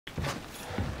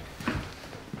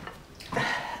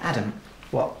Adam.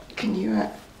 What? Can you,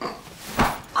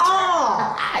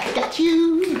 I got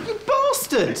you! You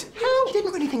bastard! You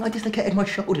didn't really think I dislocated my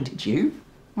shoulder, did you?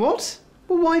 What?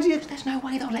 Well, why do you... There's no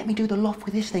way they'll let me do the loft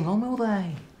with this thing on, will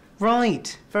they?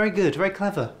 Right. Very good. Very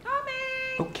clever.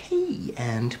 OK,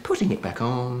 and putting it back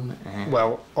on, and...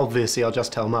 Well, obviously I'll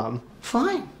just tell Mum.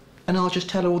 Fine. And I'll just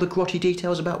tell her all the grotty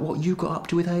details about what you got up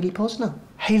to with Hayley Posner.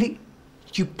 Hayley,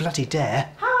 you bloody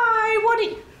dare. Hi, what are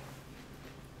you...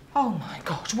 Oh, my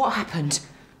God, what happened?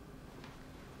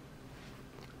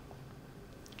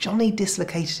 Johnny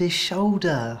dislocated his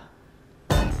shoulder.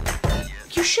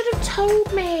 You should have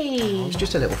told me. It was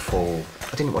just a little fall.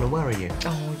 I didn't want to worry you.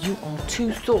 Oh, you are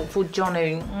too thoughtful,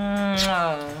 Johnny.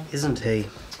 Isn't he?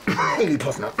 Hayley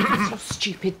Posner. So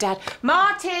stupid, Dad.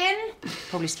 Martin!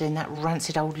 Probably still in that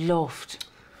rancid old loft.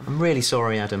 I'm really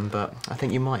sorry, Adam, but I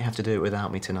think you might have to do it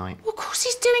without me tonight. Well, of course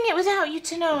he's doing it without you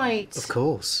tonight. Of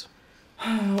course.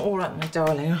 Oh, all right, my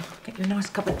darling. I'll get you a nice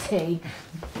cup of tea.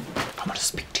 I want to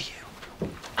speak to you.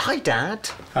 Hi, Dad.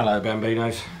 Hello,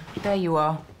 Bambinos. There you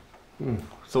are.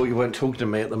 Thought you weren't talking to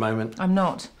me at the moment. I'm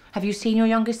not. Have you seen your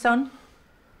youngest son?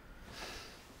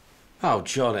 Oh,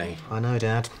 Johnny. I know,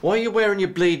 Dad. Why are you wearing your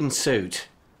bleeding suit?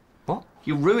 What?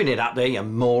 You ruin it up there, you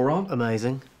moron.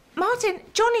 Amazing. Martin,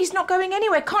 Johnny's not going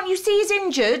anywhere. Can't you see he's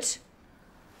injured?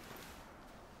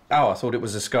 Oh, I thought it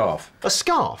was a scarf. A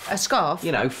scarf? A scarf?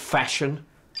 You know, fashion.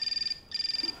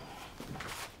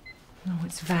 Oh,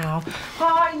 it's Val.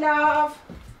 Hi, love.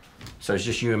 So it's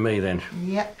just you and me then.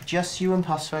 Yep, just you and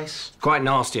Pussface. Quite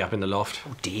nasty up in the loft.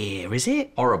 Oh, dear, is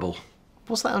it? Horrible.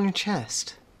 What's that on your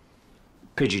chest?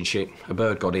 Pigeon shit. A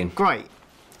bird got in. Great.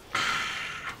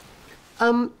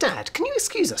 Dad, can you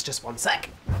excuse us just one sec?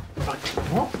 Right,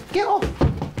 what? Get off.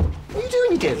 What are you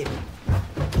doing again?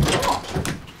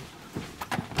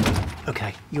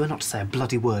 OK, you are not to say a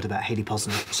bloody word about Hayley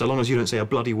Posner. So long as you don't say a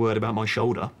bloody word about my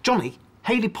shoulder. Johnny,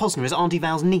 Hayley Posner is Auntie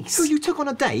Val's niece. Who you took on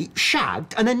a date,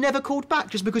 shagged, and then never called back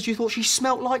just because you thought she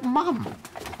smelt like Mum.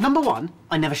 Number one,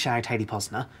 I never shagged Hayley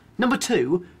Posner. Number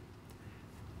two,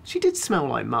 she did smell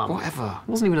like Mum. Whatever. It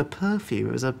wasn't even a perfume,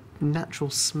 it was a natural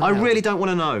smell. I really don't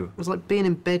want to know. It was like being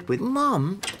in bed with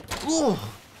Mum?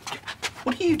 Oh.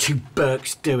 What are you two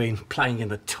Burks doing, playing in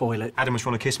the toilet? Adam was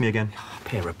trying to kiss me again.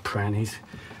 Pair of prannies.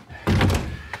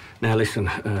 Now, listen,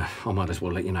 I might as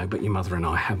well let you know, but your mother and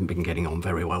I haven't been getting on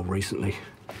very well recently.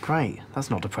 Great,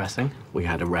 that's not depressing. We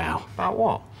had a row. About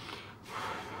what?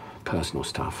 Personal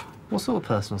stuff. What sort of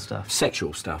personal stuff?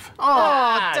 Sexual stuff.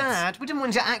 Oh, Dad, we didn't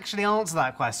want you to actually answer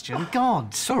that question.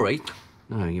 God. Sorry.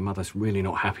 No, your mother's really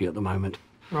not happy at the moment.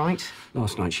 Right.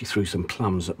 Last night she threw some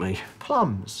plums at me.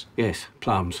 Plums? Yes,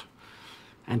 plums.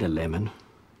 And a lemon.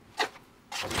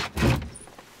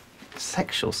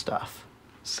 Sexual stuff.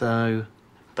 So...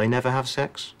 They never have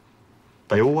sex?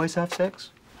 They always have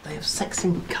sex? they have sex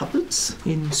in cupboards?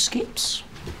 In skips?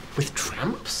 With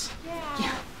tramps?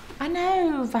 Yeah, I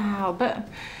know, Val, but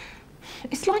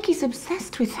it's like he's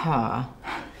obsessed with her.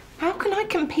 How can I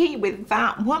compete with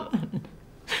that woman?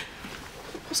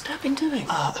 What's Dad been doing?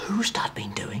 Who's Dad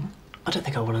been doing? I don't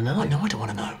think I want to know. No, I don't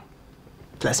want to know.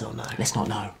 Let's not know. Let's not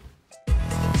know.